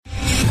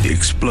The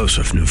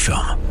explosive new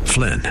film,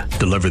 Flynn,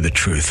 deliver the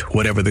truth,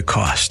 whatever the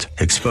cost,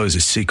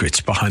 exposes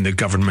secrets behind the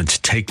government's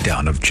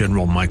takedown of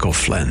General Michael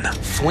Flynn.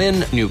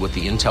 Flynn knew what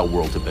the intel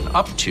world had been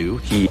up to.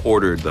 He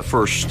ordered the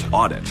first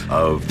audit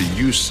of the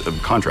use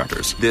of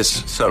contractors.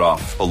 This set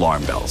off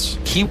alarm bells.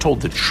 He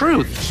told the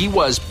truth. He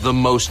was the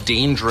most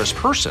dangerous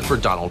person for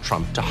Donald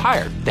Trump to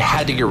hire. They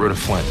had to get rid of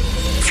Flynn.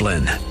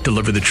 Flynn,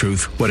 deliver the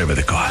truth, whatever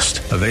the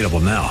cost. Available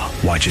now.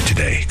 Watch it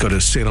today. Go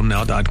to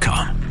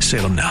salemnow.com.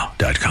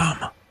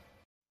 salemnow.com.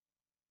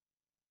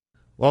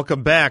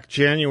 Welcome back,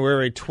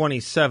 January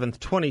 27th,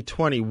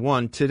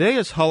 2021. Today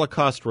is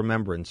Holocaust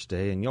Remembrance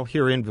Day, and you'll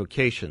hear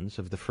invocations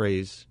of the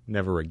phrase,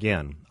 never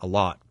again, a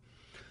lot.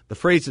 The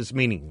phrase is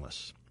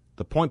meaningless.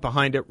 The point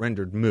behind it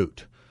rendered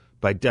moot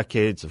by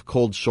decades of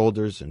cold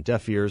shoulders and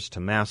deaf ears to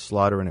mass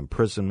slaughter and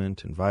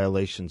imprisonment and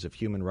violations of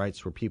human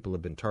rights where people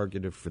have been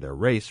targeted for their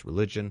race,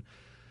 religion,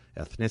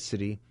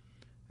 ethnicity,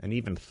 and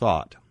even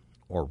thought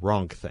or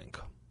wrongthink.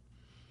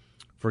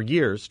 For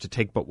years, to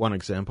take but one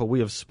example, we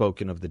have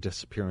spoken of the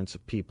disappearance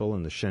of people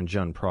in the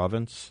Xinjiang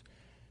province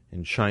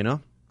in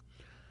China,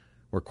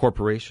 where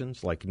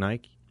corporations like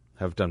Nike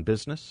have done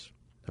business,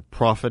 have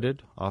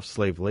profited off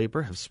slave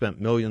labor, have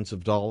spent millions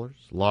of dollars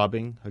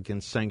lobbying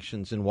against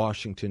sanctions in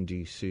Washington,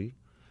 D.C.,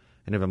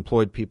 and have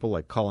employed people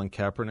like Colin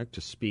Kaepernick to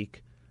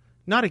speak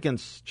not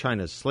against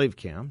China's slave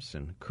camps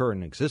in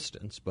current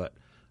existence, but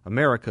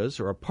America's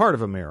or a part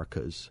of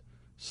America's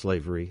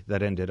slavery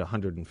that ended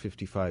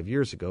 155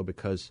 years ago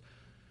because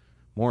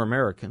more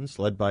Americans,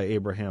 led by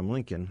Abraham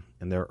Lincoln,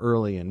 in their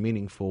early and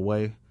meaningful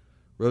way,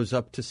 rose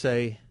up to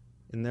say,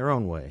 in their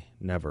own way,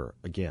 never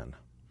again.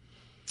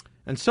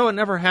 And so it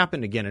never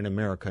happened again in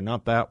America,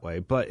 not that way,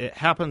 but it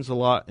happens a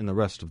lot in the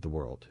rest of the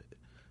world. It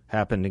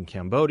happened in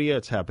Cambodia,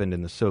 it's happened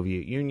in the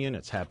Soviet Union,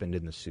 it's happened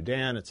in the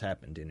Sudan, it's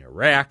happened in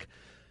Iraq,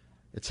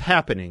 it's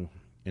happening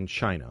in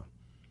China.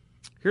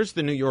 Here's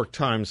the New York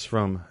Times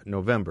from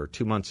November,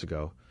 2 months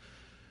ago.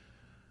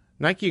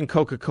 Nike and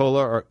Coca-Cola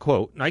are,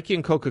 quote, Nike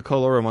and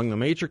Coca-Cola are among the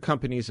major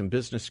companies and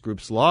business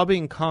groups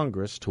lobbying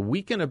Congress to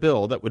weaken a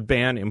bill that would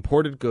ban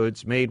imported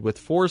goods made with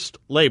forced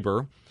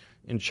labor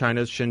in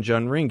China's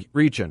Xinjiang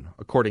region,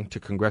 according to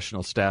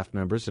congressional staff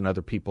members and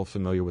other people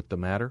familiar with the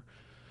matter,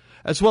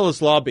 as well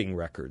as lobbying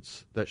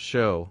records that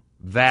show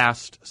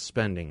vast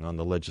spending on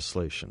the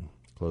legislation,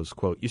 close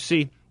quote. You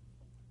see,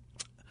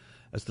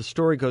 as the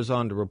story goes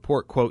on to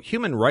report, quote,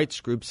 human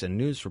rights groups and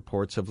news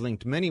reports have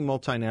linked many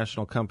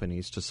multinational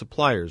companies to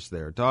suppliers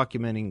there,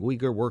 documenting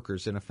Uyghur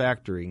workers in a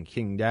factory in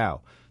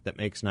Qingdao that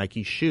makes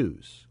Nike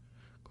shoes,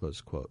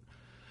 close quote.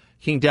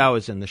 Qingdao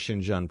is in the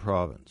Xinjiang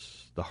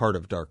province, the heart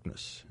of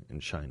darkness in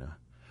China,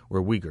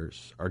 where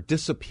Uyghurs are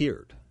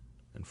disappeared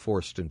and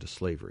forced into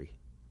slavery.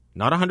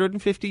 Not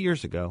 150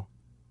 years ago,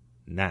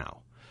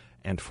 now,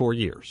 and for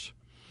years.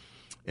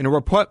 In a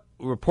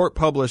report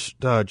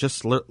published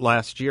just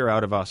last year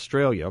out of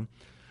Australia,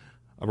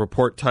 a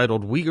report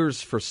titled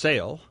Uyghurs for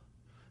Sale,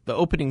 the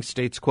opening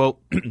states,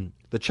 quote,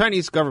 the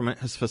Chinese government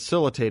has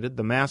facilitated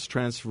the mass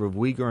transfer of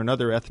Uyghur and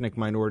other ethnic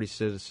minority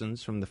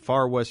citizens from the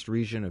far west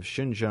region of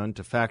Xinjiang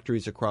to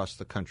factories across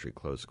the country,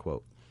 close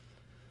quote.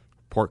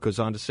 The report goes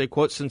on to say,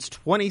 quote, since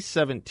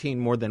 2017,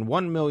 more than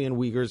 1 million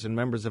Uyghurs and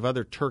members of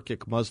other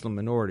Turkic Muslim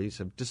minorities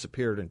have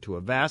disappeared into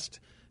a vast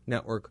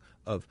network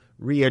of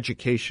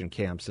re-education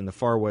camps in the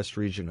far west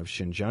region of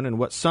Xinjiang and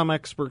what some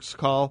experts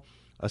call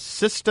a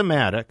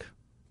systematic,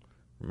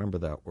 remember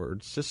that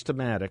word,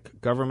 systematic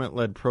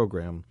government-led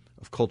program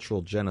of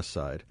cultural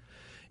genocide.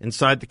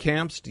 Inside the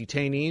camps,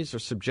 detainees are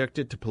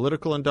subjected to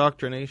political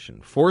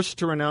indoctrination, forced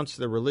to renounce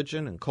their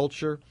religion and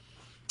culture,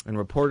 and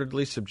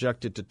reportedly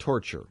subjected to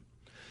torture.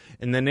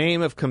 In the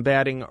name of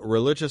combating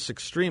religious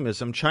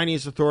extremism,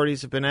 Chinese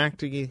authorities have been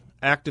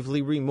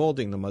actively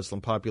remolding the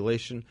Muslim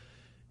population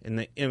in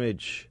the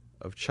image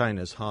of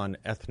China's Han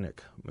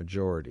ethnic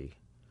majority,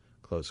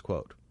 close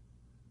quote.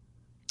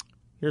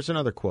 Here's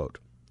another quote.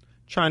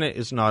 China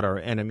is not our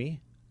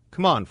enemy.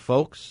 Come on,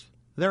 folks.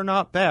 They're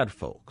not bad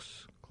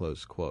folks,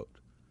 close quote.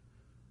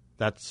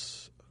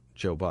 That's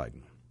Joe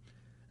Biden.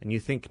 And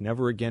you think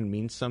never again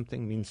means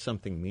something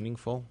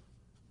meaningful?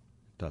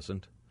 It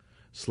doesn't.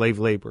 Slave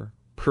labor,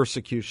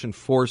 persecution,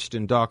 forced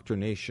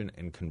indoctrination,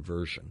 and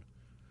conversion.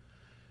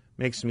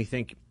 Makes me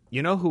think,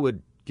 you know who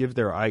would give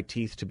their eye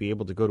teeth to be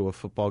able to go to a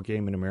football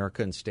game in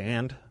America and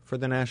stand for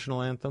the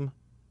national anthem?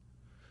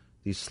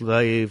 These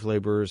slave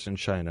laborers in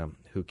China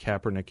who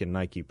Kaepernick and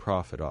Nike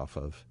profit off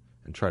of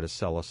and try to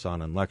sell us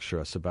on and lecture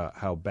us about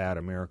how bad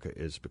America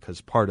is because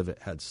part of it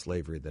had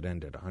slavery that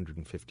ended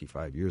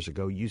 155 years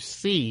ago. You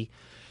see,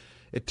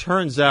 it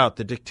turns out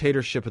the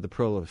dictatorship of the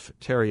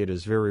proletariat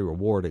is very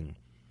rewarding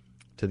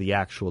to the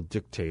actual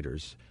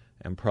dictators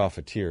and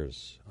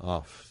profiteers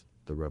off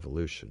the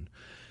revolution.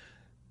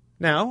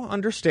 Now,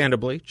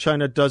 understandably,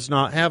 China does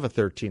not have a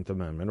 13th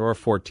Amendment or a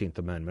 14th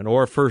Amendment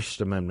or a First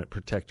Amendment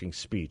protecting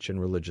speech and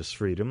religious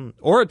freedom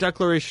or a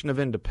Declaration of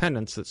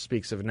Independence that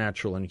speaks of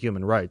natural and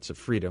human rights of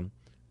freedom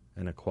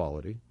and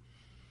equality.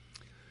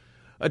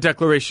 A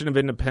Declaration of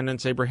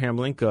Independence Abraham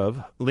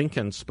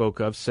Lincoln spoke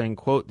of, saying,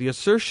 quote, "The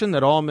assertion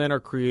that all men are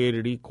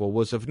created equal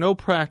was of no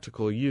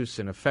practical use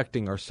in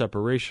effecting our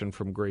separation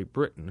from Great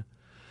Britain,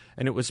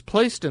 and it was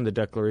placed in the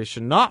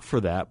Declaration not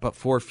for that, but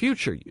for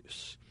future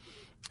use.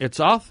 Its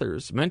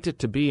authors meant it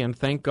to be, and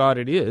thank God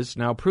it is,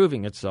 now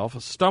proving itself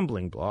a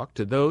stumbling block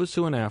to those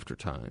who in after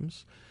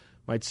times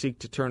might seek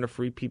to turn a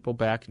free people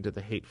back into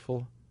the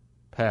hateful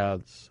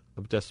paths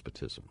of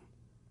despotism."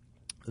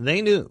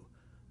 They knew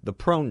the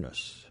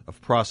proneness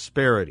of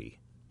prosperity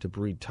to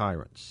breed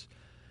tyrants,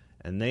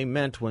 and they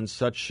meant when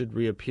such should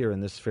reappear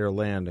in this fair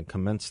land and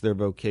commence their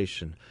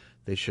vocation,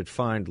 they should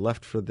find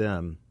left for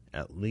them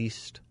at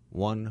least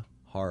one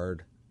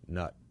hard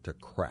nut to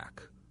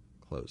crack,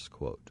 close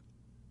quote.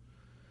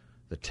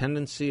 The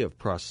tendency of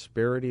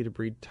prosperity to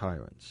breed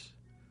tyrants.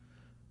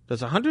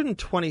 Does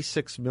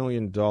 $126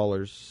 million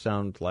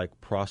sound like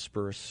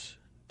prosperous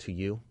to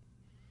you?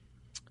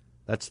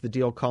 That's the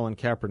deal Colin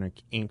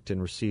Kaepernick inked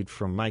and received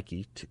from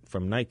Nike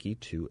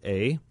to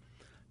A,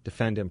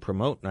 defend and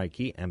promote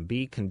Nike, and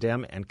B,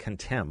 condemn and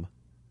contemn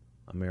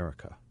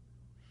America.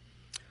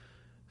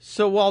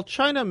 So while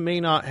China may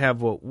not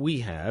have what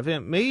we have,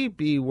 it may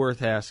be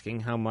worth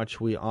asking how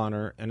much we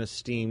honor and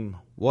esteem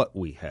what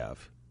we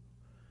have.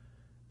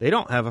 They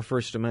don't have a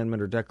First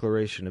Amendment or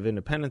Declaration of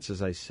Independence,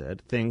 as I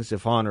said, things,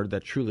 if honored,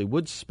 that truly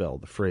would spell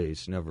the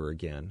phrase never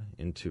again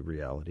into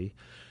reality.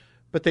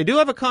 But they do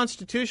have a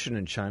constitution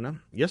in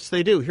China. Yes,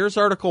 they do. Here's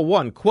Article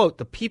 1, quote,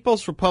 "The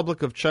People's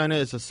Republic of China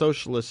is a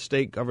socialist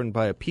state governed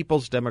by a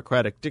people's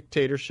democratic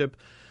dictatorship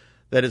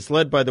that is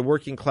led by the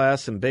working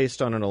class and based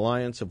on an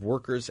alliance of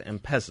workers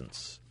and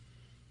peasants.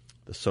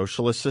 The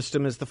socialist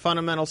system is the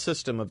fundamental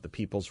system of the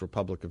People's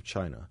Republic of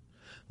China.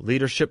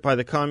 Leadership by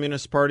the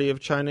Communist Party of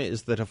China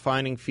is the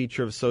defining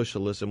feature of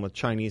socialism with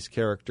Chinese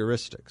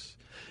characteristics.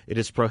 It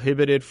is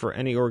prohibited for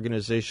any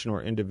organization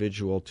or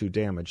individual to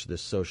damage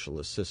this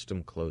socialist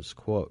system," close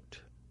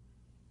quote.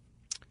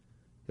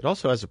 It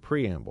also has a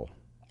preamble,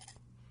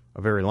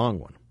 a very long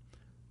one.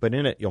 But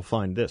in it you'll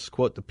find this,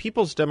 quote, "The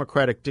People's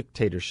Democratic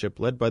Dictatorship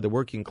led by the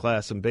working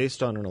class and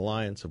based on an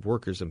alliance of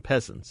workers and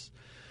peasants,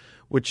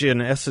 which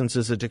in essence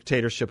is a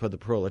dictatorship of the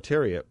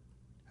proletariat,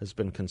 has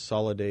been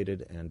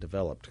consolidated and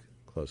developed,"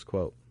 close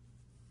quote.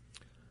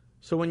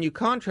 So when you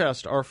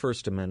contrast our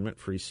First Amendment,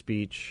 free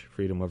speech,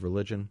 freedom of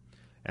religion,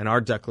 and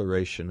our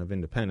Declaration of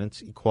Independence,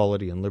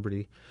 equality and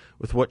liberty,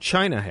 with what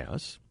China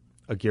has,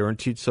 a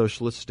guaranteed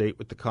socialist state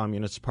with the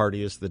Communist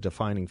Party as the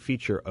defining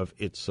feature of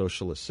its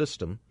socialist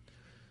system,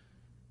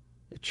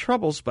 it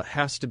troubles but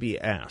has to be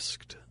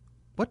asked,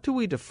 what do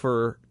we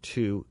defer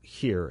to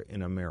here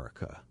in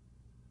America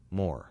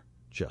more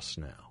just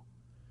now?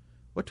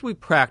 What do we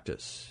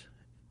practice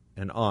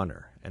and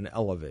honor and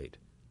elevate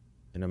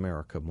in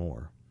America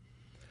more?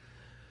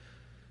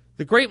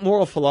 The great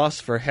moral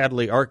philosopher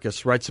Hadley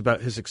Arkes writes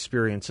about his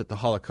experience at the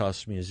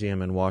Holocaust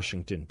Museum in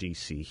Washington,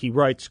 D.C. He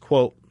writes,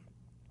 quote,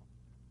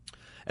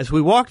 "As we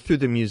walked through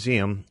the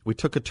museum, we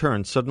took a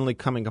turn, suddenly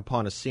coming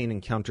upon a scene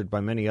encountered by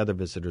many other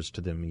visitors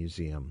to the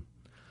museum.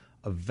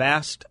 A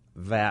vast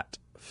vat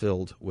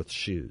filled with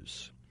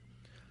shoes.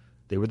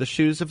 They were the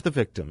shoes of the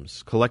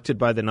victims, collected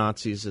by the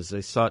Nazis as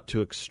they sought to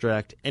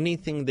extract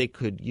anything they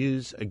could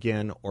use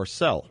again or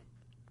sell.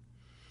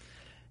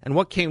 And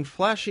what came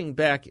flashing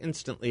back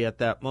instantly at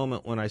that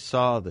moment when I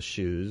saw the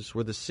shoes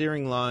were the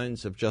searing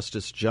lines of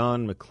Justice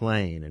John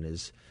McClane in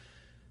his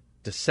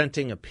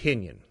dissenting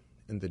opinion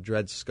in the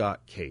Dred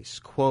Scott case.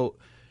 Quote,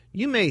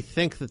 "You may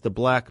think that the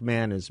black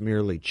man is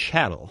merely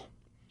chattel,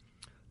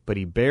 but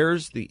he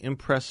bears the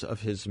impress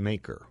of his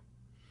maker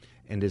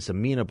and is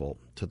amenable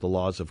to the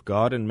laws of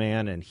God and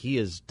man, and he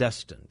is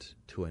destined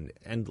to an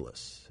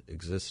endless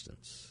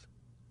existence,"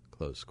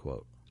 close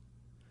quote.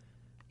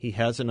 He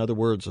has, in other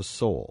words, a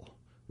soul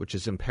which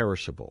is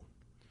imperishable.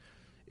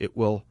 It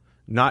will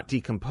not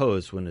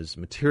decompose when his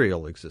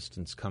material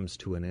existence comes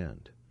to an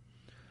end.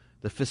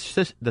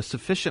 The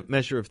sufficient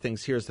measure of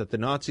things here is that the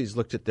Nazis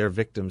looked at their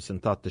victims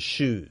and thought the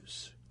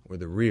shoes were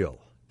the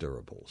real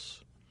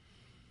durables.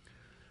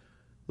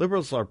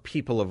 Liberals are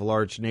people of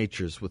large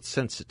natures with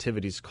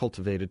sensitivities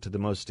cultivated to the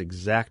most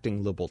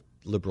exacting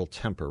liberal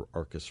temper,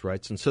 Arkes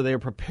writes, and so they are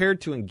prepared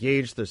to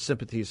engage their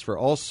sympathies for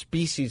all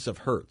species of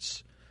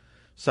hurts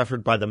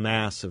suffered by the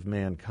mass of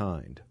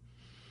mankind.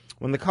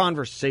 When the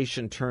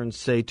conversation turns,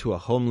 say, to a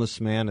homeless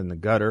man in the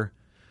gutter,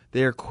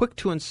 they are quick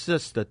to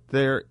insist that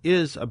there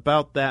is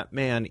about that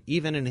man,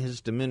 even in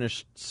his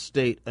diminished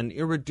state, an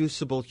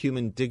irreducible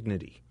human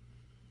dignity.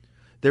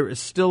 There is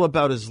still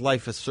about his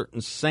life a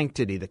certain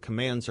sanctity that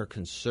commands our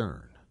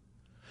concern.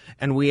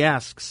 And we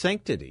ask,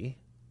 sanctity,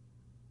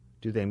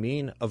 do they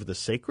mean of the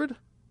sacred?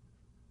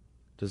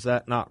 Does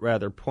that not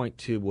rather point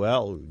to,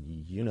 well,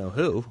 you know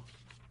who?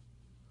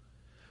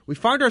 We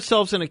find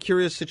ourselves in a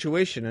curious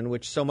situation in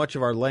which so much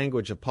of our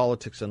language of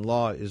politics and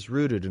law is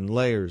rooted in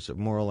layers of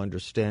moral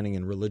understanding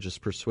and religious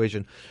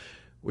persuasion,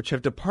 which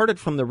have departed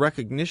from the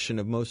recognition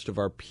of most of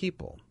our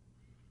people.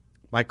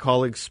 My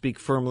colleagues speak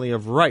firmly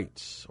of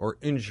rights or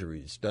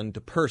injuries done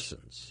to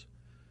persons.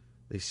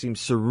 They seem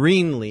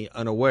serenely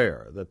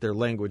unaware that their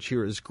language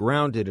here is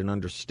grounded in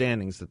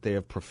understandings that they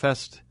have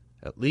professed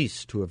at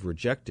least to have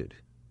rejected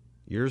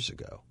years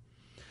ago.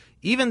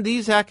 Even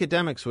these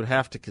academics would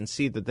have to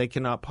concede that they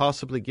cannot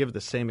possibly give the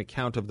same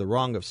account of the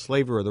wrong of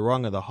slavery or the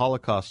wrong of the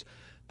Holocaust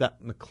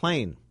that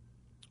McLean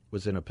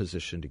was in a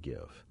position to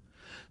give.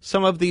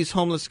 Some of these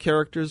homeless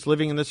characters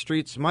living in the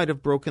streets might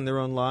have broken their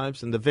own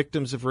lives, and the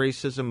victims of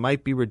racism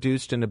might be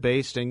reduced and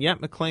abased, and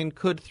yet McLean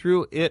could,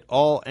 through it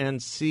all,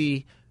 and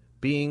see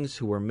beings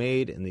who were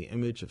made in the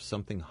image of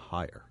something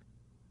higher.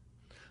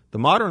 The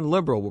modern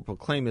liberal will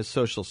proclaim his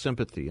social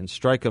sympathy and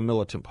strike a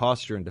militant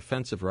posture in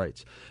defense of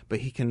rights,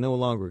 but he can no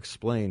longer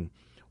explain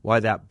why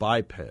that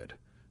biped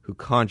who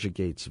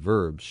conjugates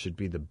verbs should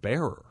be the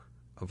bearer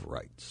of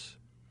rights.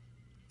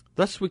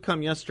 Thus we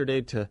come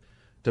yesterday to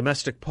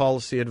Domestic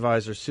Policy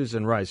Advisor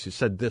Susan Rice, who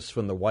said this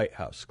from the White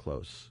House,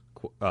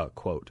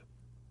 quote,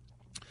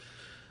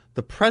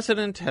 "The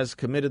President has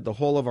committed the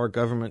whole of our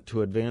government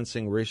to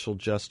advancing racial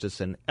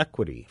justice and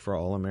equity for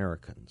all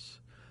Americans.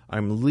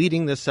 I'm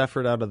leading this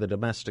effort out of the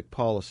Domestic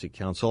Policy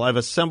Council. I've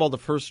assembled a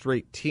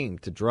first-rate team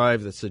to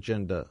drive this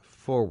agenda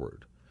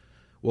forward.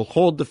 We'll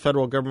hold the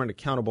federal government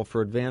accountable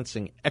for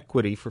advancing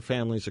equity for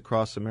families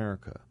across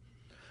America.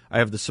 I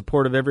have the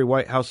support of every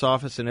White House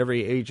office and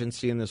every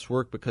agency in this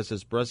work because,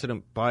 as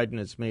President Biden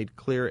has made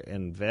clear,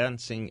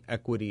 advancing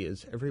equity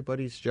is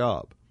everybody's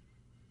job."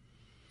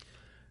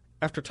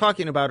 After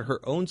talking about her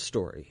own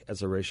story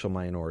as a racial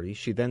minority,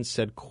 she then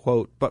said,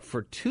 quote, "But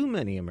for too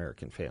many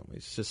American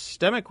families,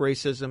 systemic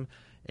racism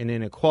and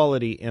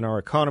inequality in our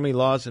economy,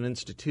 laws, and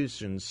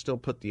institutions still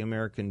put the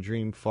American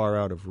dream far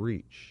out of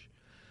reach.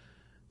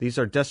 These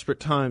are desperate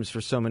times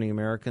for so many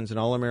Americans, and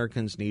all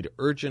Americans need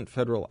urgent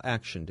federal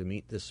action to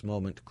meet this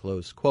moment,"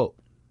 close quote.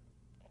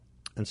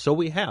 And so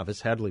we have, as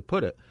Hadley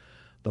put it,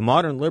 the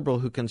modern liberal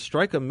who can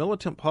strike a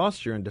militant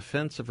posture in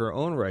defense of her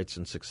own rights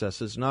and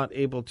successes, not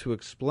able to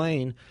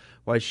explain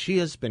why she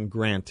has been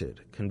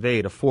granted,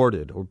 conveyed,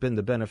 afforded, or been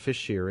the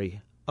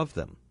beneficiary of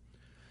them.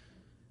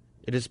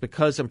 It is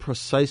because and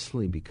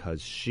precisely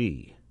because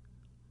she,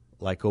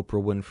 like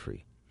Oprah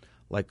Winfrey,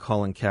 like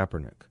Colin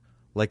Kaepernick,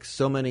 like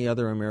so many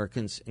other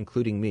Americans,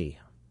 including me,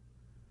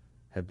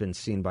 have been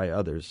seen by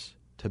others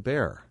to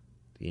bear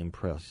the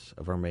impress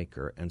of our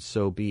Maker, and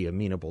so be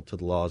amenable to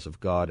the laws of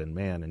God and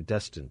man and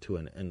destined to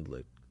an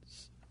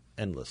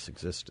endless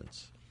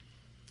existence.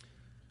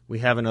 We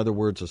have, in other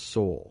words, a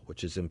soul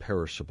which is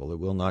imperishable. It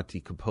will not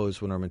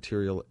decompose when our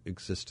material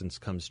existence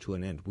comes to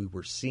an end. We were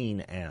are seen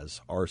as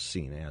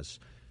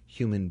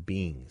human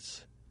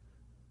beings,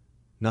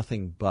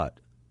 nothing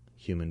but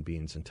human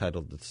beings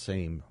entitled to the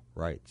same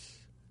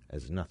rights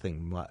as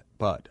nothing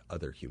but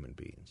other human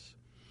beings.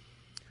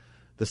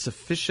 The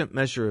sufficient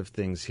measure of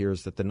things here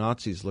is that the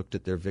Nazis looked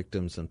at their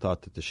victims and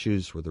thought that the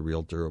shoes were the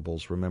real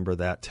durables. Remember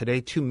that.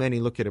 Today, too many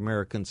look at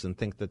Americans and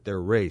think that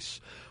their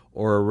race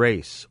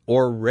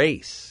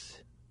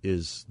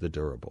is the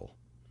durable.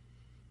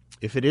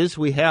 If it is,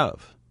 we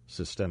have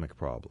systemic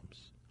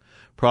problems.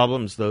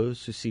 Problems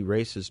those who see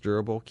race as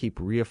durable keep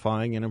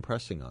reifying and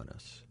impressing on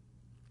us.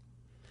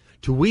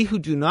 To we who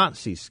do not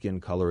see skin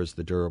color as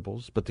the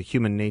durables, but the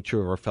human nature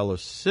of our fellow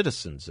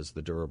citizens as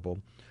the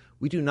durable,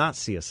 we do not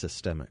see a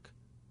systemic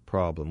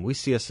problem. We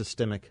see a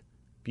systemic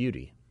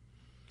beauty.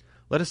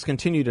 Let us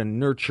continue to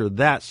nurture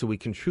that so we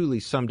can truly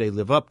someday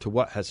live up to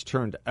what has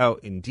turned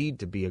out indeed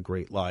to be a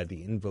great lie,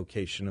 the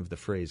invocation of the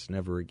phrase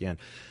never again.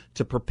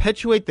 To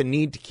perpetuate the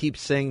need to keep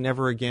saying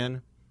never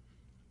again,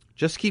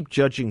 just keep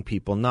judging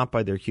people not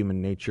by their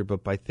human nature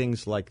but by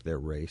things like their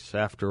race.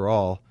 After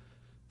all,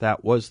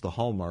 that was the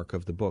hallmark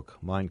of the book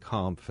Mein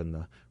Kampf and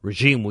the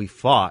regime we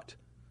fought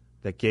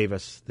that gave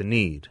us the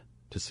need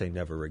to say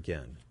never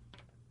again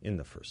in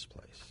the first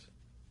place.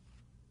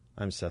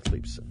 I'm Seth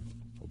Leibsohn.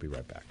 We'll be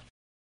right back.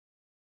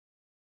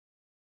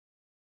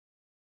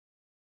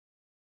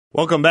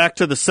 Welcome back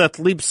to the Seth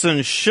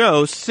Leibsohn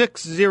Show,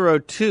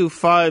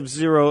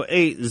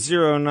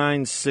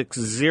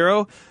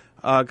 602-508-0960.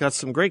 Got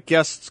some great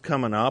guests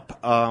coming up,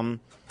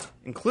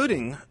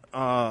 including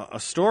a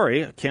story,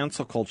 a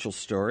cancel culture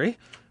story,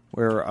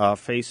 where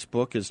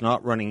Facebook is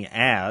not running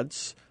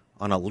ads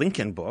on a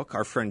Lincoln book,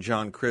 our friend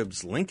John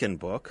Cribb's Lincoln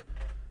book.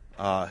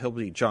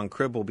 John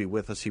Cribb will be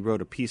with us. He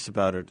wrote a piece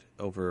about it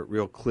over at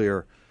Real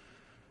Clear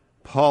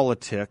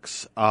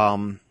Politics.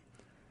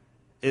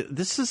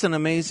 This is an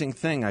amazing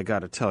thing, I got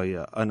to tell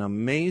you, an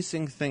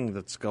amazing thing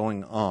that's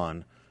going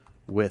on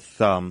with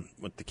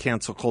the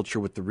cancel culture,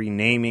 with the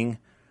renaming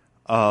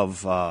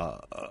of.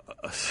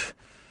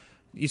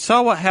 You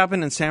saw what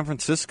happened in San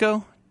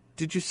Francisco?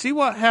 Did you see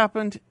what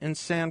happened in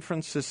San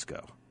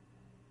Francisco?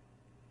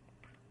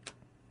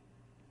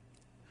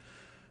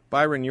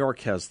 Byron York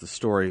has the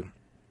story.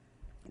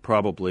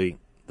 Probably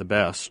the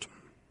best.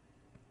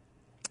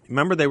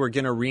 Remember they were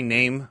going to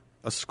rename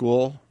a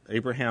school,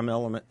 Abraham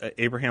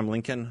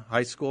Lincoln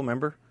High School,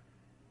 remember?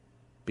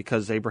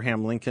 Because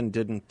Abraham Lincoln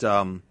didn't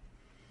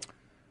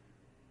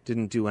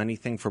do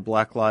anything for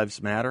Black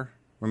Lives Matter.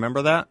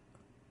 Remember that?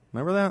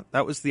 Remember that?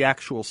 That was the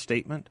actual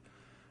statement.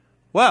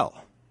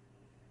 Well,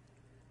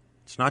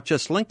 It's not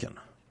just Lincoln.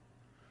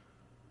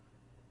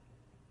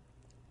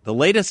 The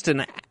latest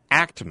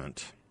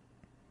enactment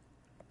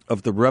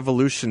of the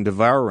revolution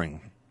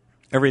devouring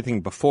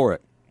everything before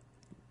it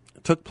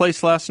took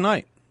place last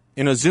night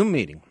in a Zoom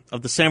meeting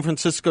of the San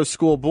Francisco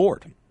School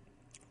Board,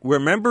 where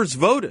members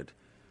voted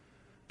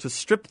to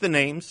strip the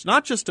names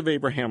not just of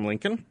Abraham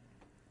Lincoln,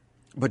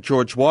 but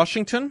George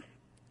Washington,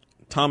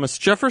 Thomas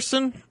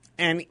Jefferson,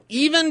 and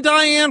even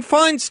Dianne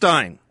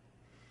Feinstein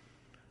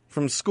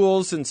from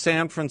schools in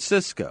San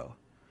Francisco.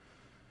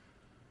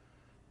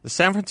 The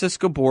San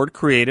Francisco Board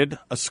created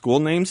a School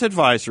Names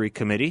Advisory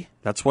Committee.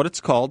 That's what it's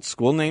called,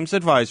 School Names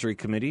Advisory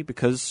Committee,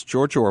 because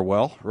George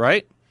Orwell,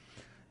 right?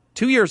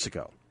 2 years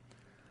ago.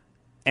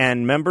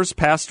 And members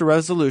passed a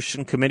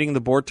resolution committing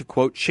the board to,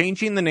 quote,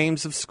 changing the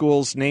names of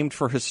schools named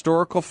for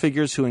historical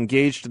figures who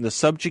engaged in the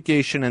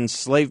subjugation and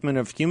enslavement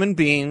of human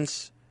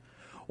beings,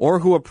 or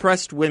who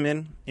oppressed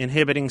women,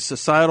 inhibiting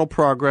societal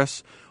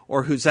progress,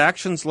 or whose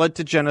actions led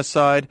to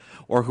genocide,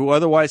 or who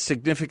otherwise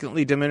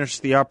significantly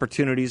diminished the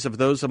opportunities of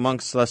those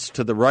amongst us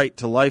to the right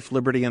to life,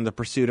 liberty, and the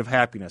pursuit of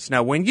happiness.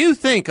 Now, when you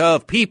think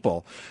of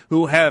people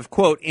who have,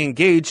 quote,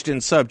 engaged in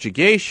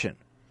subjugation,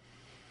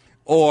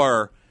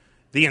 or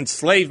the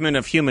enslavement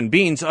of human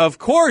beings, of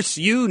course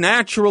you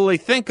naturally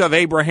think of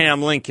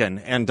Abraham Lincoln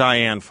and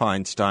Dianne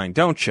Feinstein,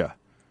 don't you?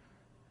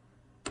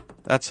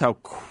 That's how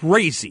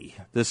crazy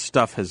this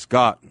stuff has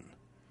gotten.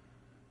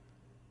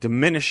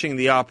 Diminishing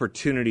the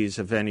opportunities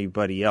of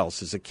anybody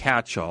else is a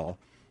catch-all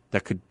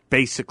that could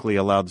basically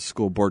allow the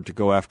school board to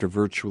go after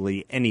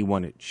virtually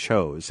anyone it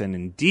chose. And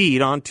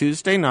indeed, on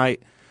Tuesday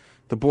night,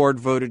 the board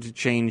voted to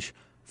change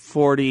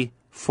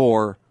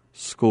 44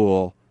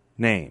 school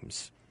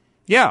names.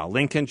 Yeah,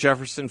 Lincoln,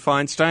 Jefferson,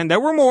 Feinstein, there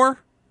were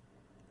more.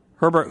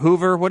 Herbert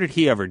Hoover, what did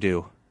he ever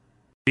do?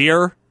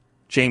 Beer,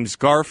 James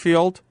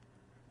Garfield,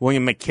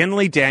 William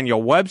McKinley,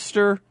 Daniel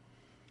Webster,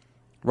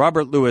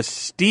 Robert Louis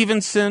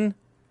Stevenson,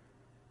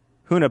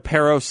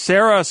 Junipero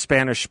Serra, a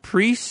Spanish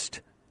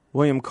priest,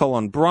 William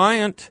Cullen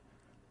Bryant,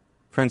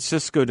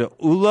 Francisco de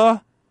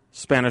Ula,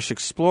 Spanish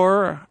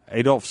explorer,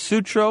 Adolf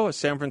Sutro, a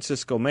San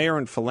Francisco mayor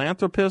and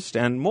philanthropist,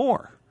 and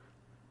more.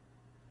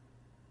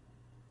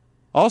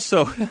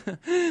 Also,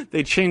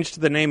 they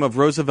changed the name of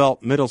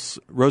Roosevelt Middle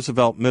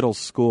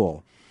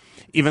School,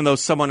 even though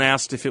someone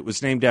asked if it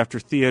was named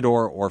after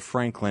Theodore or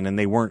Franklin, and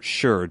they weren't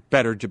sure.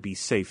 Better to be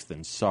safe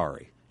than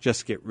sorry.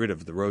 Just get rid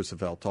of the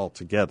Roosevelt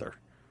altogether.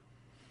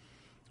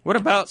 What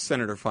about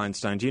Senator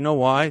Feinstein? Do you know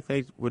why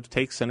they would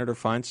take Senator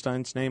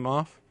Feinstein's name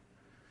off?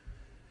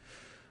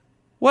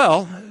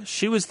 Well,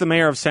 she was the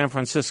mayor of San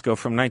Francisco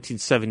from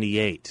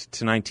 1978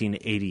 to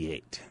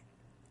 1988.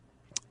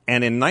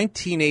 And in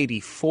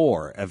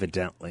 1984,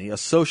 evidently, a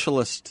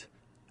socialist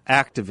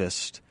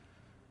activist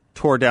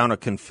tore down a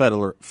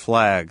Confederate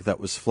flag that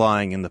was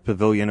flying in the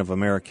Pavilion of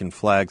American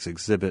Flags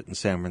exhibit in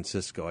San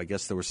Francisco. I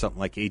guess there were something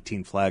like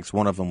 18 flags.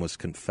 One of them was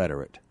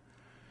Confederate.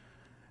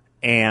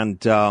 And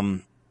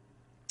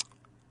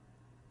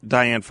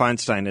Dianne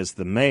Feinstein, as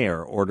the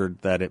mayor,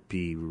 ordered that it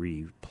be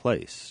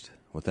replaced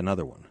with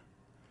another one.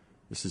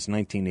 This is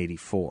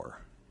 1984,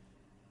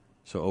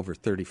 so over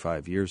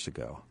 35 years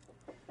ago.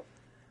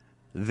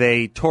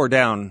 They tore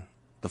down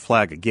the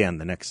flag again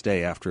the next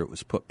day after it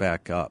was put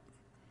back up,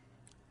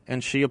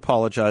 and she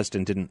apologized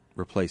and didn't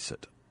replace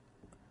it.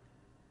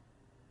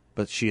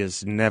 But she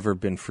has never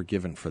been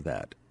forgiven for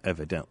that,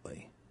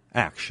 evidently.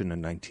 Action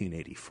in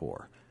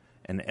 1984,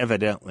 and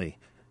evidently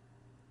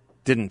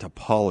didn't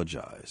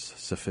apologize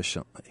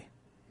sufficiently.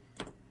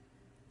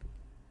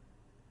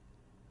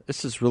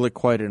 This is really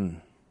quite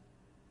an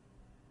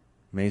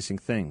amazing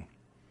thing.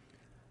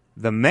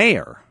 The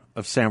mayor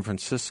of San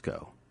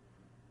Francisco,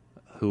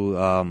 who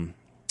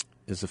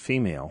is a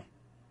female,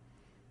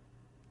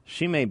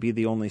 she may be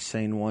the only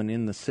sane one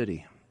in the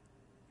city.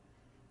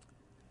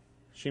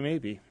 She may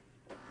be.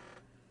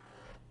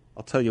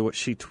 I'll tell you what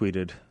she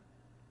tweeted.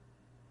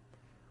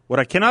 What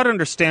I cannot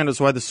understand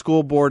is why the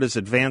school board is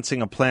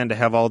advancing a plan to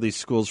have all these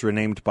schools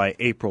renamed by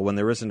April when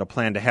there isn't a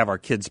plan to have our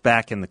kids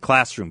back in the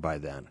classroom by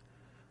then.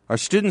 Our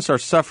students are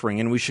suffering,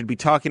 and we should be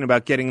talking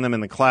about getting them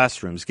in the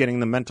classrooms, getting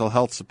them mental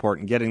health support,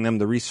 and getting them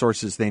the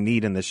resources they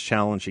need in this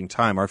challenging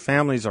time. Our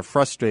families are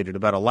frustrated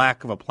about a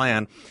lack of a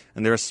plan,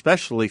 and they're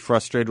especially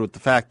frustrated with the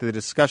fact that the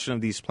discussion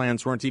of these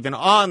plans weren't even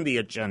on the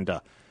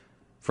agenda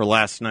for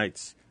last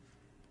night's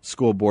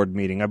school board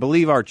meeting. I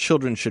believe our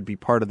children should be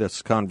part of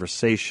this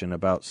conversation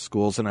about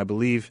schools, and I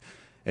believe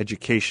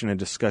education and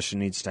discussion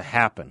needs to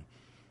happen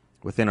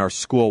within our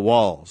school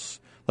walls.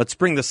 Let's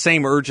bring the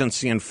same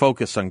urgency and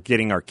focus on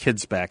getting our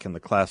kids back in the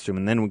classroom,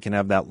 and then we can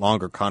have that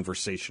longer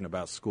conversation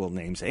about school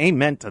names.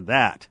 Amen to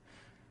that.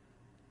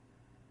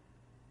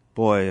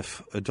 Boy,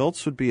 if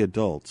adults would be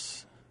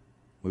adults,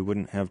 we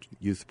wouldn't have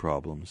youth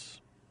problems.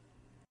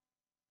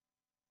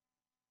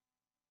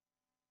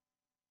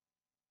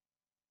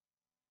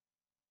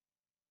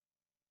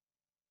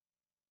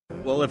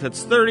 Well, if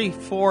it's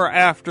 34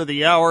 after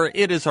the hour,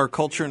 it is our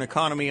Culture and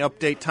Economy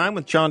Update time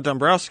with John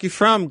Dombrowski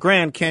from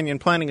Grand Canyon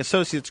Planning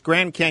Associates.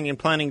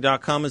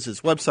 GrandCanyonPlanning.com is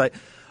his website.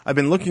 I've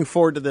been looking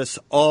forward to this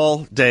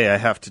all day, I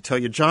have to tell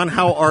you. John,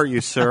 how are you,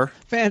 sir?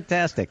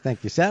 Fantastic.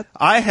 Thank you, Seth.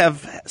 I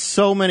have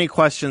so many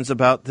questions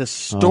about this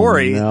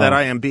story that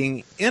I am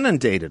being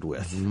inundated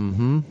with.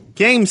 Mm-hmm.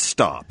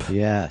 GameStop.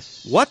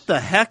 Yes. What the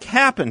heck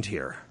happened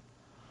here?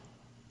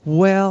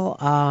 Well,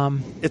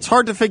 it's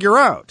hard to figure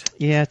out.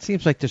 Yeah, it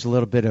seems like there's a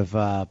little bit of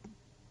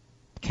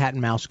cat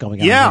and mouse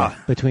going on here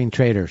between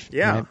traders.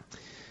 Yeah.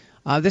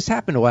 Right? This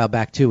happened a while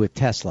back, too, with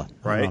Tesla.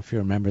 Right. I don't know if you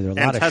remember. There were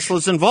a lot and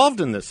Tesla's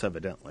involved in this,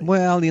 evidently.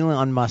 Well,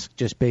 Elon Musk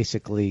just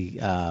basically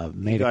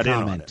made a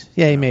comment.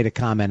 Yeah, he made a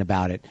comment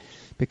about it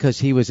because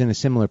he was in a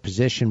similar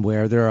position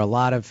where there are a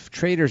lot of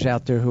traders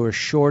out there who are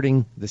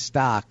shorting the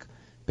stock,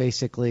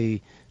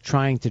 basically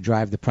trying to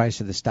drive the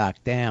price of the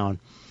stock down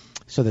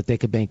so that they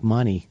could make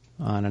money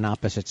on an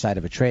opposite side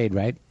of a trade,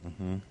 right?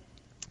 Mm-hmm.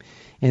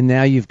 And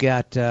now you've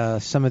got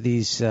some of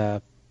these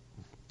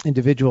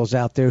individuals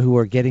out there who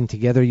are getting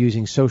together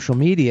using social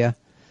media,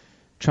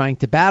 trying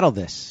to battle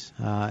this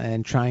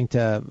and trying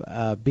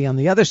to be on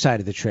the other side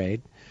of the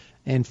trade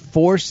and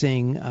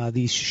forcing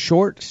these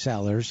short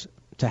sellers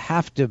to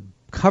have to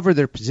cover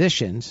their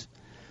positions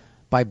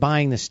by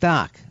buying the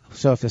stock.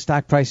 So if the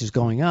stock price is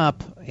going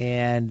up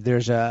and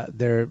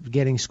they're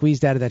getting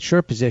squeezed out of that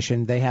short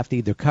position, they have to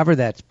either cover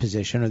that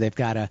position or they've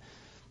got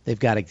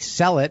to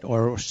sell it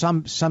or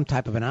some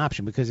type of an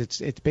option because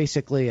it's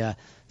basically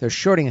they're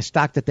shorting a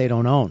stock that they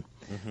don't own.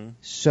 Mm-hmm.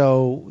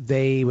 So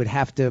they would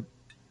have to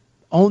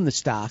own the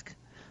stock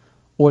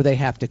or they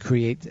have to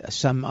create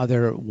some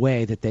other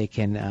way that they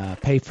can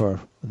pay for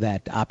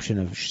that option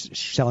of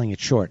selling it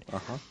short.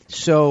 Uh-huh.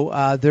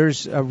 So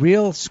there's a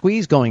real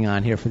squeeze going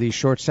on here for these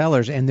short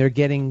sellers, and they're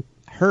getting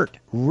hurt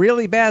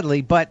really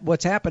badly. But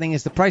what's happening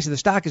is the price of the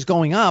stock is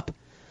going up,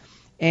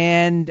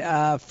 and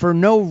for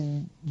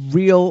no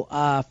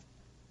real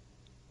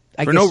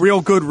no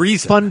real good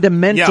reason.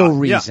 Fundamental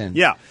reason.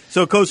 Yeah.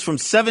 So it goes from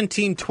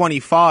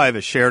 $17.25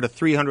 a share to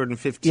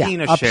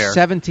 $315 a share. Up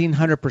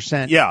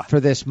 1,700% for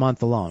this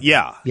month alone.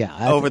 Yeah.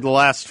 Over the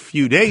last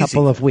few days.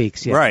 Couple of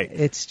weeks. Yeah. Right.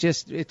 It's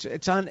just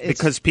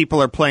because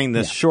people are playing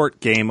this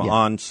short game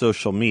on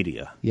social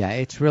media. Yeah,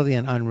 it's really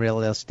an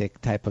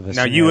unrealistic type of a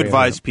Now, scenario. you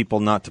advise people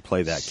not to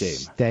play that game.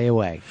 Stay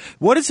away.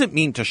 What does it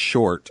mean to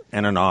short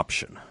and an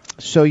option?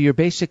 So you're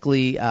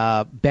basically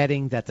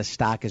betting that the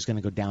stock is going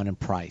to go down in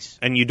price,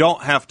 and you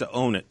don't have to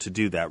own it to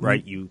do that,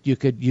 right? You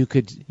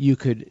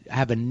could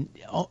have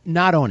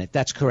not own it.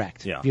 That's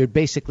correct. Yeah. You're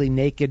basically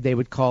naked, they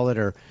would call it,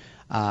 or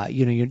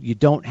you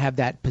don't have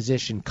that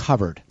position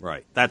covered.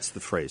 Right. That's the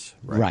phrase.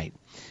 Right.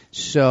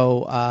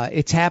 So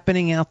it's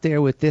happening out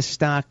there with this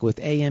stock, with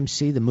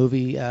AMC, the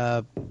movie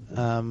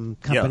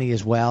company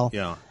as well.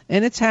 Yeah.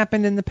 And it's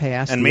happened in the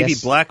past. And maybe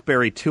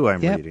BlackBerry, too,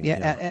 I'm reading. Yeah,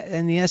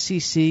 and the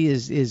SEC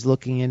is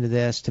looking into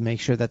this to make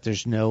sure that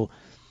there's no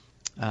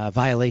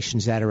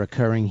violations that are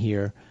occurring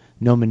here,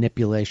 no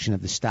manipulation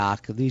of the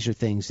stock. These are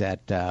things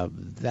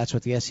that's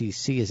what the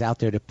SEC is out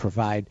there to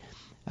provide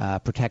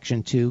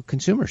protection to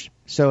consumers.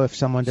 So if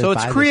someone does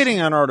it's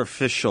creating an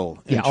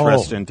artificial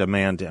interest in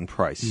demand and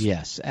price.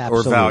 Yes,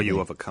 absolutely. Or value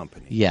of a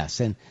company. Yes,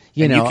 and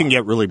you can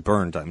get really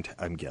burned,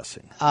 I'm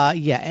guessing.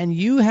 And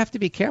you have to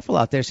be careful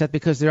out there, Seth,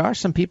 because there are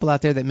some people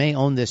out there that may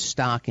own this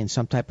stock in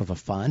some type of a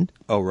fund.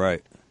 Oh,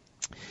 right.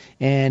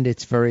 And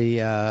it's very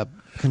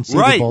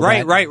conceivable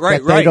right.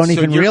 They don't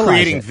even you're realize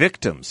creating it.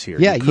 victims here.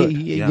 Yeah,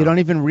 you don't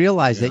even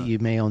realize that you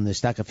may own this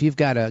stock. If you've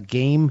got a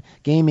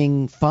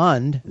gaming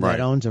fund that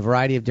owns a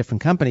variety of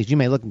different companies, you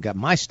may look and go,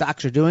 my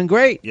stocks are doing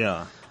great.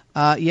 Yeah.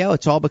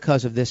 It's all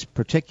because of this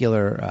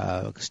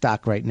particular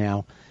stock right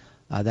now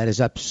that is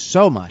up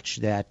so much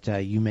that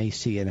you may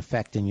see an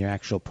effect in your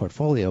actual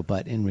portfolio.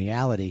 But in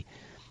reality,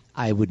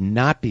 I would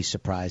not be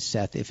surprised,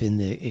 Seth, if in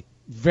the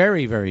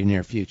very, very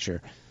near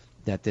future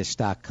that this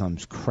stock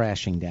comes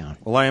crashing down.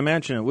 Well, I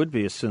imagine it would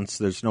be, since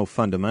there's no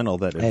fundamental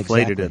that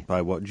inflated it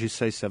by, what did you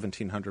say,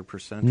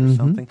 1,700% or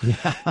something?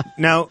 Yeah.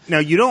 Now,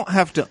 you don't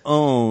have to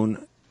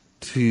own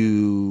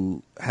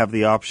to have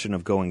the option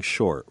of going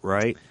short,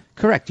 right?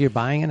 Correct. You're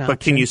buying an option.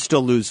 But can you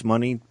still lose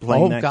money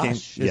playing that game?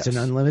 It's an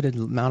unlimited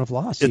amount of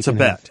loss. It's a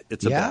bet.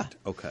 It's a bet.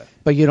 Okay.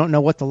 But you don't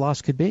know what the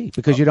loss could be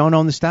because you don't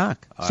own the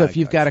stock. So if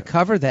you've got to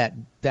cover that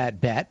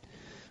bet,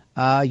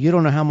 you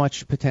don't know how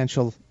much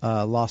potential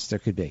loss there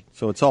could be.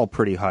 So it's all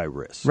pretty high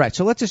risk. Right.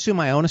 So let's assume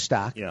I own a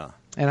stock. Yeah.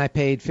 And I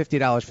paid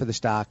 $50 for the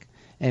stock,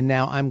 and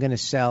now I'm going to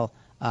sell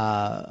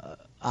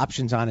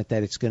options on it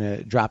that it's going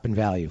to drop in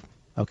value.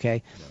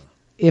 Okay? Yeah.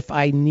 If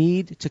I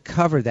need to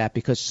cover that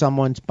because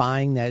someone's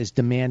buying that is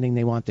demanding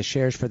they want the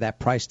shares for that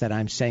price that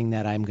I'm saying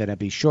that I'm going to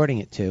be shorting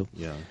it to,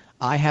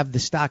 I have the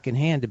stock in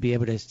hand to be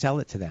able to sell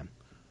it to them.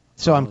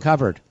 So I'm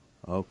covered.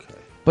 Okay.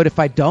 But if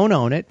I don't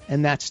own it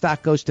and that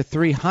stock goes to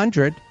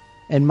 300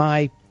 and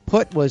my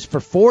put was for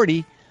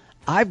 40,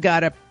 I've got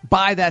to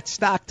buy that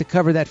stock to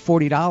cover that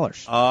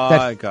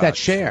 $40. That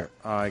share.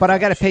 I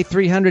got to pay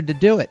 $300 to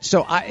do it.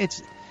 So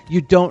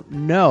you don't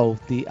know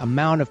the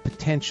amount of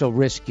potential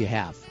risk you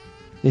have.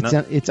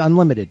 It's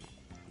unlimited.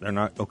 They're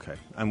not. Okay.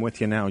 I'm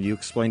with you now. You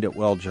explained it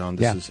well, John.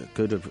 This is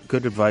good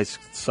advice,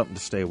 something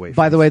to stay away from.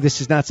 By the way, this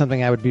is not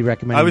something I would be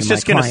recommending I was to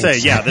just going to say,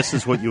 this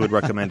is what you would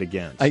recommend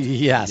against.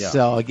 Yes. Yeah.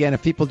 So, again,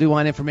 if people do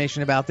want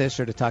information about this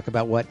or to talk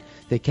about what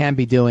they can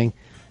be doing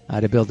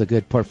to build a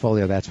good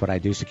portfolio, that's what I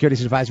do.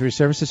 Securities Advisory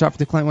Services offered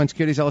to Client One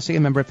Securities LLC, a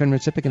member of FINRA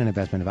Pacific, and an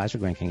investment advisor,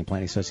 Grand King &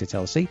 Planning Associates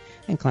LLC,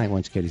 and Client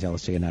One Securities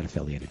LLC are not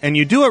affiliated. And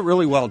you do it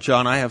really well,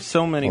 John. I have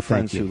so many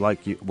friends who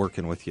like you,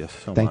 working with you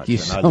so much. Thank you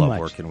so much. And I love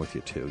working with you,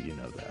 too. You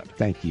know that.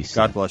 Thank you,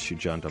 sir. God bless you,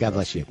 John. God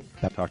bless you.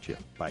 Talk to you.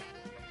 Bye.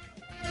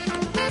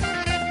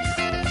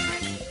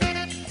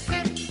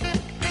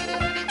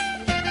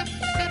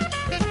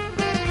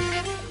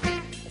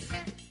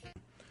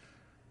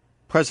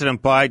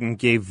 President Biden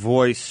gave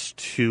voice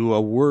to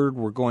a word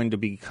we're going to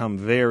become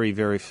very,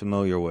 very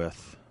familiar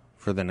with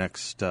for the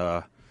next,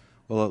 at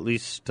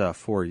least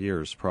 4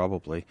 years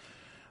probably.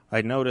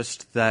 I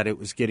noticed that it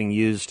was getting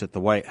used at the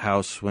White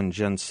House when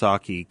Jen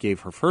Psaki gave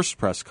her first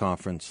press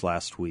conference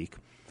last week,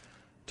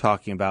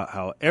 talking about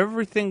how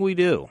everything we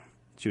do,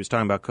 she was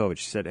talking about COVID,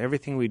 she said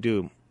everything we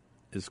do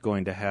is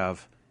going to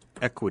have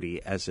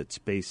equity as its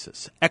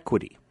basis.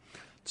 Equity.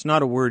 It's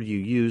not a word you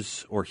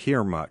use or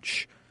hear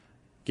much.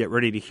 Get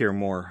ready to hear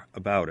more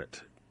about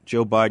it.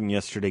 Joe Biden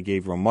yesterday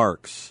gave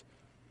remarks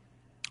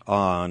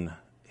on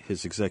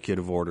his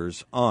executive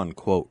orders on,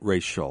 quote,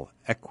 racial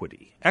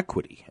equity.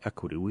 Equity.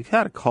 We've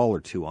had a call or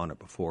two on it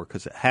before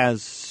because it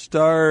has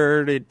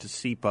started to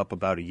seep up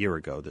about a year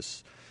ago,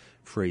 this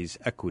phrase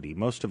equity.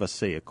 Most of us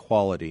say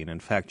equality, and in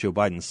fact, Joe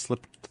Biden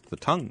slipped the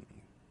tongue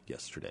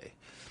yesterday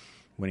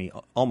when he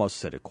almost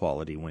said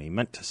equality when he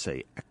meant to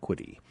say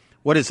equity.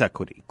 What is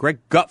equity? Greg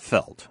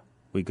Gutfeld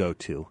we go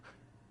to.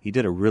 He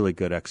did a really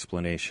good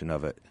explanation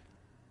of it,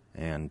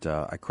 and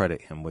I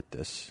credit him with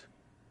this.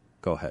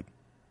 Go ahead.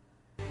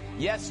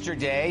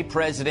 Yesterday,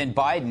 President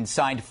Biden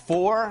signed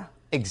 4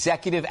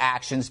 executive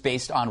actions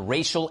based on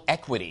racial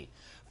equity,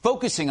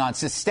 focusing on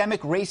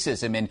systemic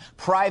racism in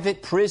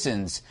private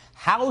prisons,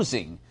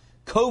 housing,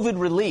 COVID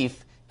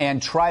relief,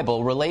 and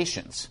tribal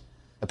relations.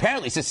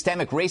 Apparently,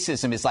 systemic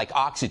racism is like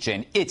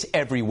oxygen. It's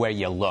everywhere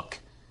you look.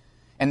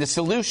 And the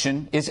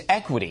solution is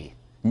equity,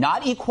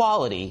 not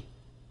equality,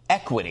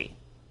 equity.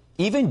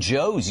 Even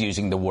Joe's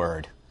using the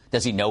word.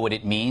 Does he know what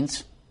it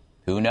means?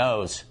 Who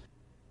knows?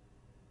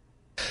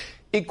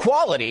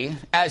 Equality,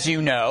 as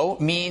you know,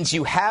 means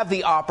you have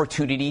the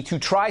opportunity to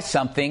try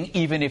something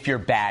even if you're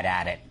bad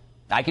at it.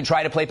 I can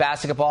try to play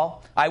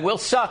basketball. I will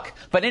suck.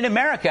 But in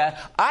America,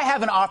 I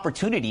have an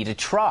opportunity to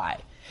try.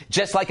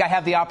 Just like I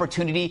have the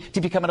opportunity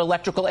to become an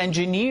electrical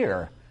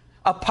engineer,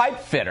 a pipe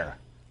fitter,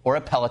 or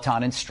a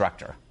Peloton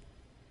instructor.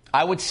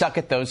 I would suck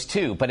at those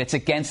too, but it's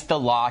against the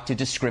law to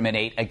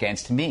discriminate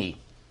against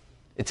me.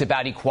 It's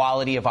about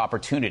equality of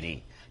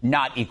opportunity,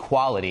 not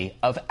equality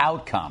of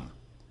outcome,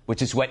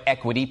 which is what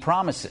equity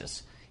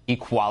promises.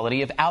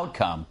 Equality of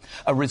outcome,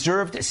 a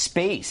reserved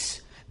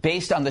space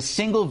based on the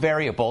single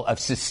variable of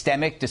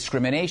systemic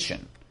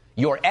discrimination.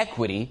 Your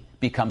equity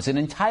becomes an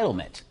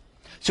entitlement.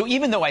 So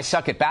even though I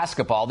suck at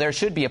basketball, there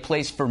should be a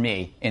place for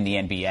me in the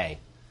NBA.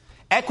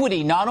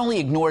 Equity not only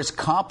ignores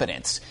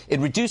competence, it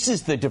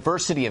reduces the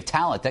diversity of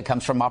talent that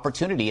comes from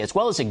opportunity, as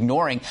well as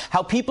ignoring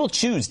how people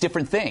choose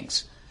different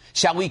things.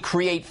 Shall we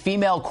create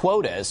female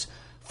quotas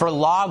for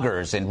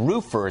loggers and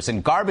roofers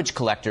and garbage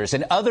collectors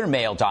and other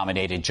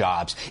male-dominated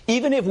jobs,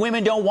 even if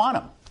women don't want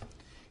them?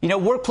 You know,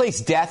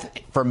 workplace death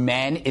for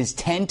men is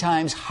 10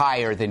 times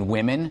higher than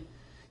women.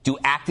 Do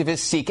activists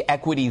seek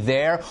equity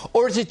there,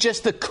 or is it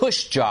just the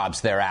cush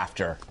jobs they're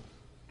after?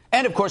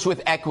 And, of course,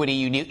 with equity,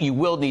 you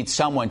will need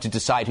someone to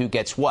decide who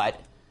gets what.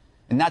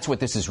 And that's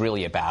what this is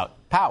really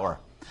about, power.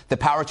 The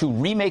power to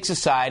remake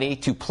society,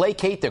 to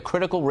placate the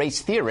critical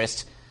race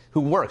theorist who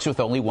works with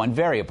only one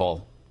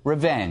variable,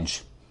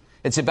 revenge.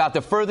 It's about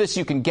the furthest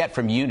you can get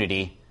from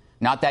unity,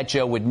 not that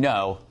Joe would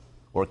know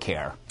or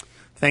care.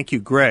 Thank you,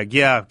 Greg.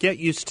 Yeah, get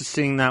used to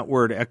seeing that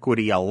word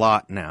equity a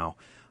lot now.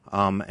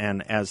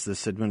 And as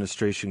this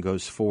administration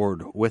goes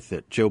forward with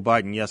it, Joe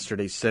Biden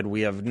yesterday said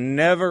we have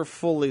never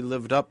fully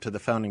lived up to the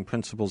founding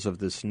principles of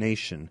this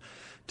nation,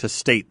 to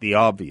state the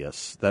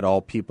obvious, that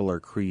all people are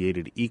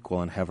created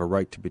equal and have a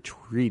right to be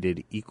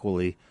treated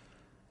equally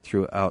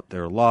throughout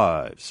their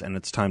lives. And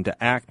it's time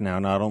to act now,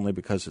 not only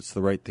because it's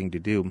the right thing to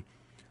do,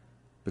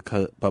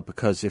 but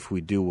because if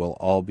we do, we'll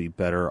all be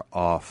better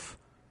off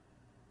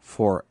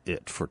for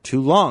it. For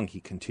too long, he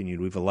continued,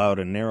 we've allowed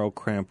a narrow,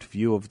 cramped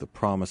view of the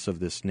promise of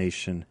this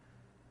nation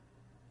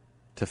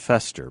to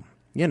fester.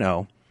 You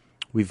know,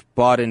 we've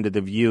bought into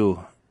the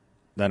view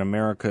that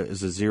America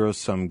is a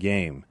zero-sum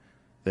game,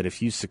 that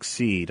if you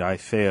succeed, I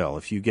fail.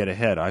 If you get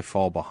ahead, I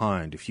fall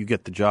behind. If you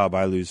get the job,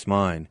 I lose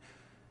mine.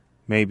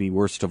 Maybe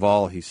worst of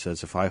all, he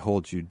says, if I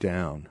hold you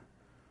down,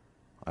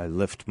 I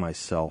lift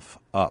myself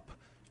up.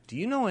 Do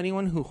you know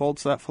anyone who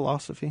holds that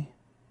philosophy?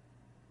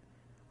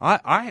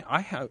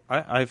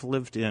 I've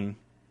lived in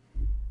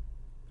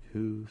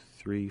 2,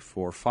 3,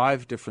 4,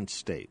 5 different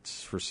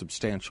states for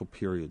substantial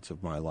periods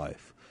of my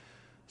life.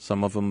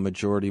 Some of them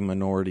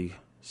majority-minority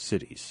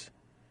cities.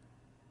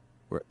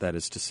 That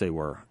is to say,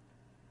 where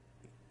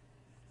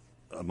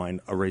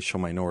a racial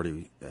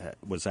minority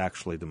was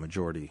actually the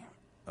majority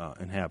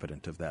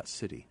inhabitant of that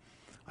city.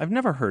 I've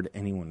never heard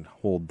anyone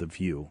hold the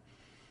view,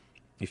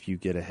 if you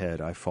get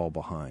ahead, I fall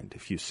behind.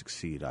 If you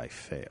succeed, I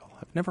fail.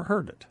 I've never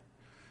heard it.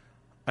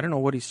 I don't know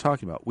what he's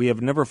talking about. We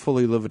have never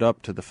fully lived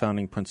up to the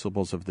founding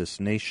principles of this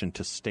nation,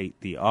 to state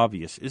the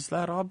obvious. Is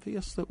that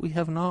obvious that we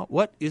have not?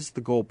 What is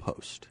the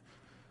goalpost?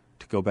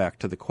 To go back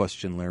to the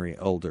question Larry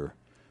Elder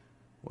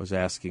was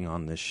asking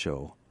on this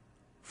show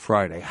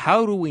Friday.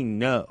 How do we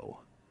know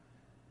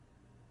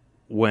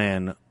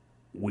when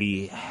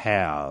we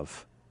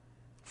have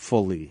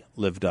fully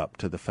lived up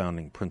to the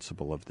founding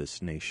principle of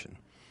this nation?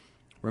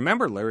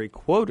 Remember, Larry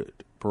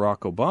quoted Barack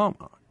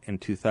Obama in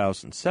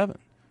 2007,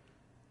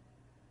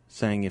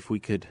 saying if we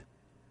could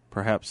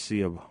perhaps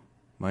see a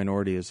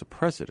minority as a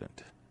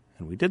president,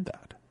 and we did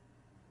that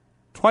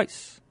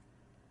twice,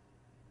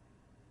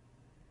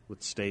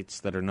 with states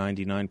that are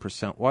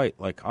 99% white,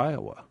 like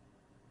Iowa,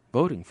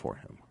 voting for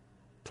him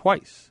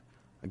twice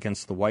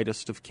against the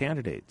whitest of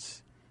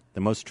candidates,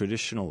 the most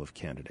traditional of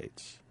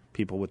candidates,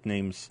 people with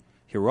names,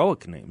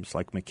 heroic names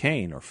like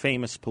McCain, or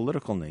famous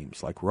political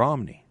names like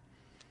Romney.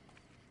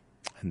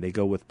 And they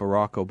go with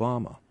Barack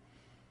Obama.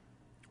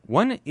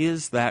 When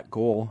is that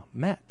goal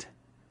met?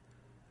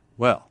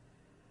 Well,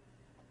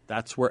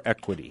 that's where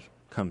equity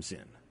comes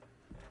in.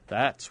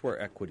 That's where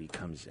equity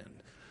comes in.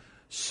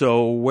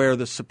 So where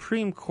the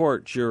Supreme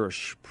Court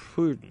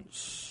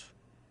jurisprudence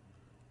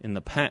in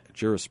the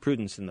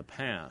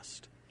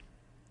past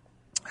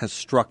has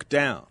struck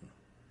down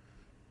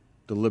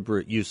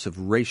deliberate use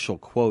of racial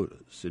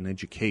quotas in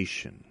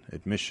education,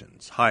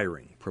 admissions,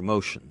 hiring,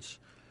 promotions,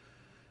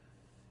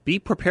 be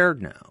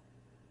prepared now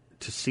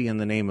to see in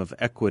the name of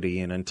equity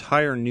an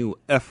entire new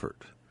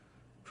effort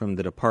from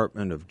the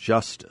Department of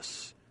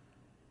Justice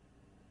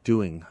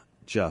doing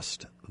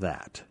just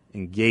that,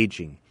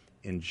 engaging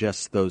in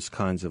just those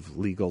kinds of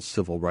legal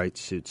civil rights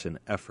suits and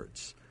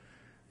efforts.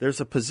 There's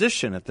a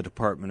position at the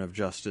Department of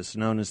Justice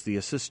known as the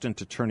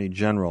Assistant Attorney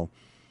General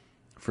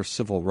for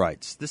Civil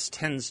Rights. This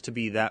tends to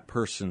be that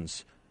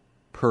person's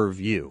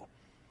purview.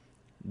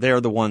 They're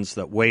the ones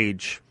that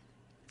wage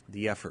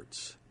the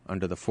efforts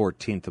under the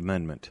 14th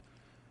Amendment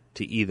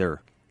to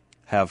either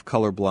have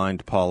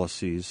colorblind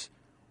policies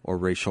or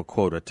racial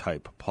quota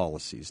type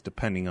policies,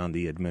 depending on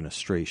the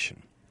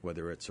administration,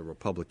 whether it's a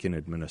Republican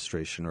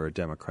administration or a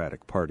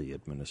Democratic Party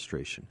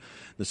administration.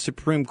 The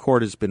Supreme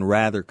Court has been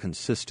rather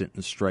consistent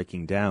in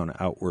striking down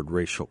outward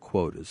racial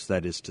quotas,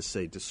 that is to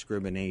say,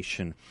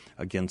 discrimination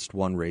against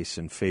one race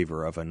in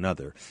favor of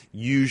another,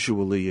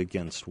 usually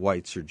against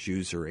whites or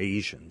Jews or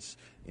Asians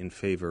in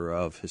favor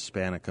of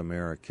Hispanic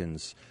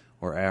Americans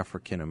or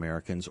African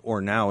Americans,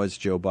 or now, as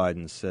Joe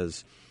Biden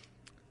says,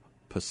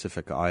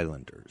 Pacific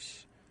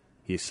Islanders.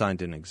 He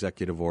signed an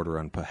executive order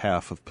on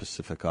behalf of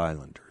Pacific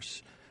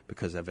Islanders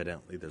because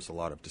evidently there's a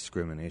lot of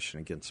discrimination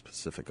against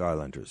Pacific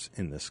Islanders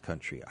in this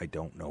country. I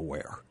don't know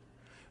where.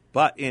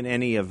 But in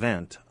any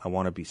event, I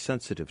want to be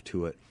sensitive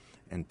to it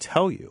and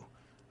tell you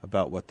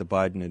about what the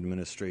Biden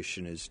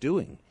administration is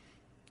doing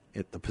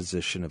at the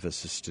position of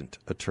Assistant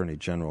Attorney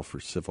General for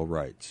Civil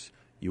Rights.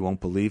 You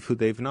won't believe who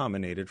they've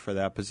nominated for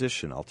that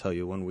position. I'll tell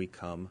you when we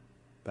come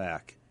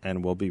back,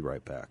 and we'll be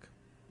right back.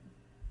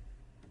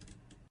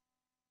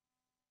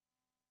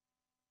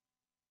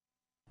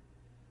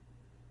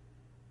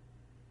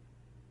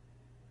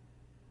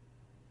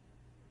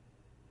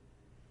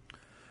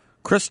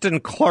 Kristen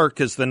Clarke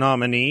is the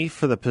nominee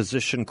for the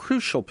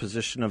crucial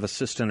position of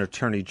Assistant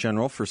Attorney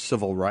General for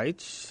Civil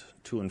Rights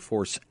to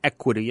enforce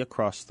equity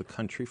across the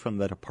country from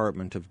the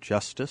Department of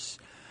Justice.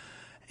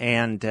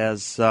 And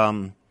as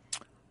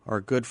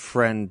our good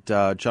friend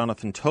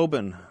Jonathan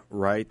Tobin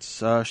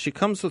writes, she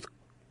comes with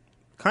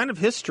kind of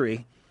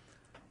history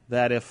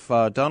that if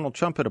Donald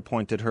Trump had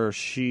appointed her,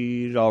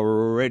 she'd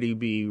already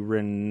be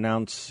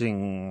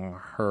renouncing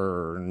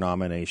her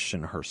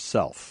nomination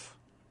herself.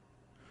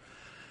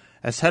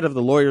 As head of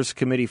the Lawyers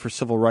Committee for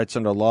Civil Rights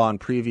Under Law and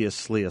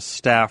previously a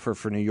staffer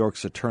for New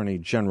York's Attorney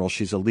General,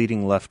 she's a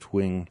leading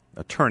left-wing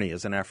attorney.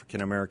 As an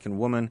African-American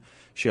woman,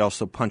 she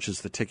also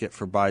punches the ticket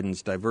for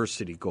Biden's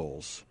diversity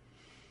goals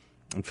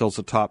and fills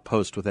a top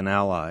post with an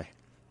ally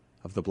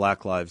of the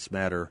Black Lives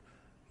Matter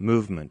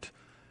movement.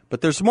 But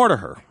there's more to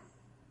her.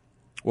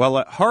 While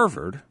at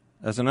Harvard,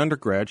 as an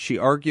undergrad, she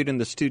argued in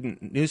the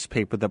student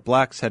newspaper that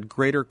blacks had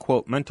greater,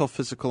 quote, mental,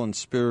 physical, and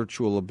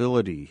spiritual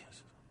ability,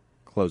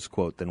 close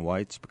quote, than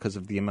whites because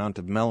of the amount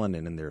of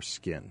melanin in their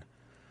skin.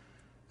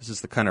 This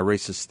is the kind of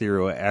racist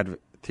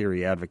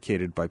theory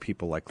advocated by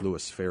people like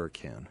Louis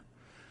Farrakhan.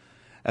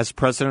 As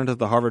president of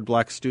the Harvard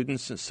Black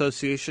Students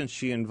Association,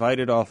 she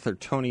invited author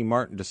Tony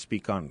Martin to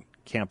speak on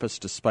campus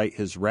despite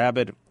his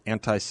rabid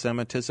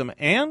anti-Semitism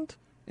and,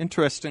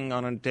 interesting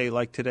on a day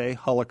like today,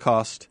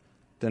 Holocaust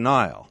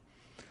denial.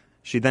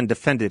 She then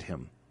defended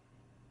him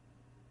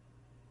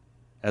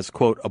as,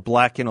 quote, a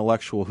black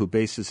intellectual who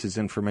bases his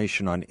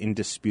information on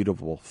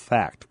indisputable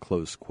fact,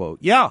 close quote.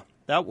 Yeah,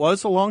 that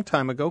was a long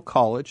time ago,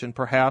 college, and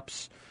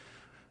perhaps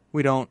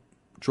we should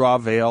draw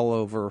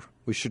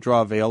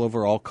a veil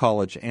over all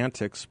college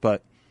antics,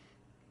 but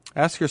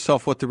Ask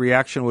yourself what the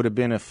reaction would have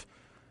been if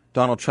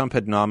Donald Trump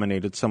had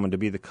nominated someone to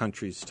be the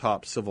country's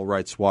top civil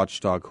rights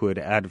watchdog who had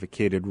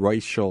advocated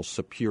racial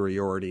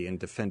superiority and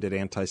defended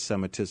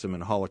anti-Semitism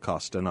and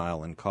Holocaust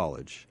denial in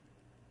college.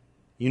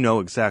 You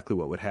know exactly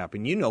what would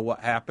happen. You know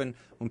what happened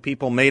when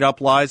people made up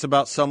lies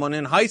about someone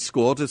in high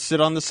school to sit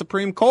on the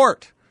Supreme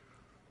Court.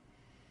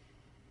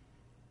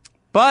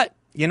 But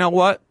you know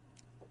what?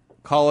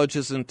 College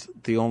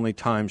isn't the only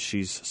time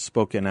she's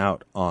spoken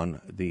out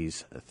on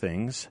these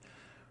things.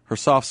 Her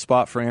soft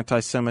spot for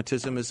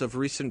anti-Semitism is of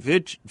recent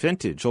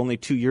vintage. Only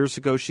 2 years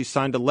ago, she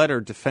signed a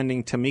letter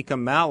defending Tamika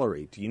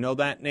Mallory. Do you know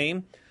that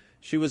name?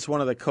 She was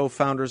one of the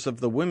co-founders of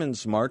the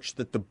Women's March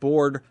that the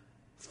board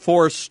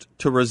forced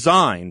to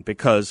resign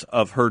because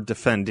of her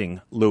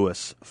defending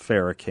Louis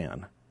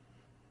Farrakhan.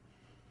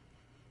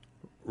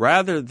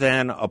 Rather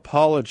than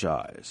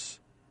apologize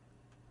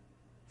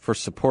for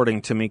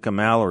supporting Tamika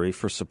Mallory,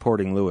 for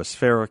supporting Louis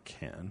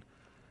Farrakhan,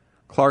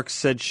 Clark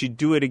said she'd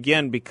do it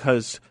again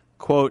because,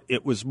 quote,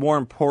 it was more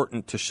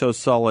important to show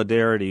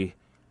solidarity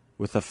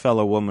with a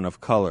fellow woman of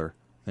color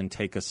than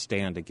take a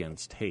stand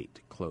against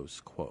hate,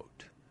 close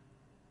quote.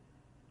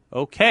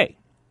 Okay,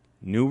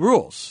 new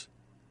rules.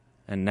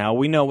 And now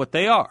we know what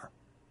they are.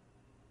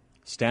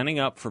 Standing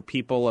up for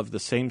people of the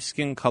same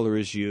skin color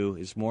as you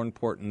is more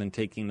important than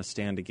taking a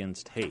stand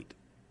against hate.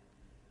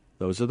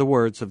 Those are the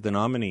words of the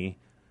nominee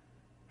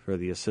for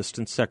the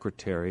Assistant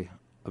Secretary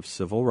of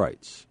Civil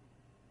Rights.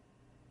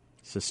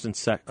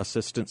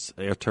 Assistant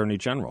Attorney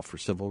General for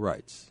Civil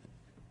Rights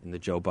in the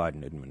Joe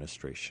Biden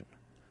administration.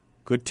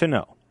 Good to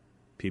know.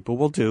 People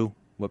will do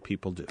what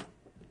people do.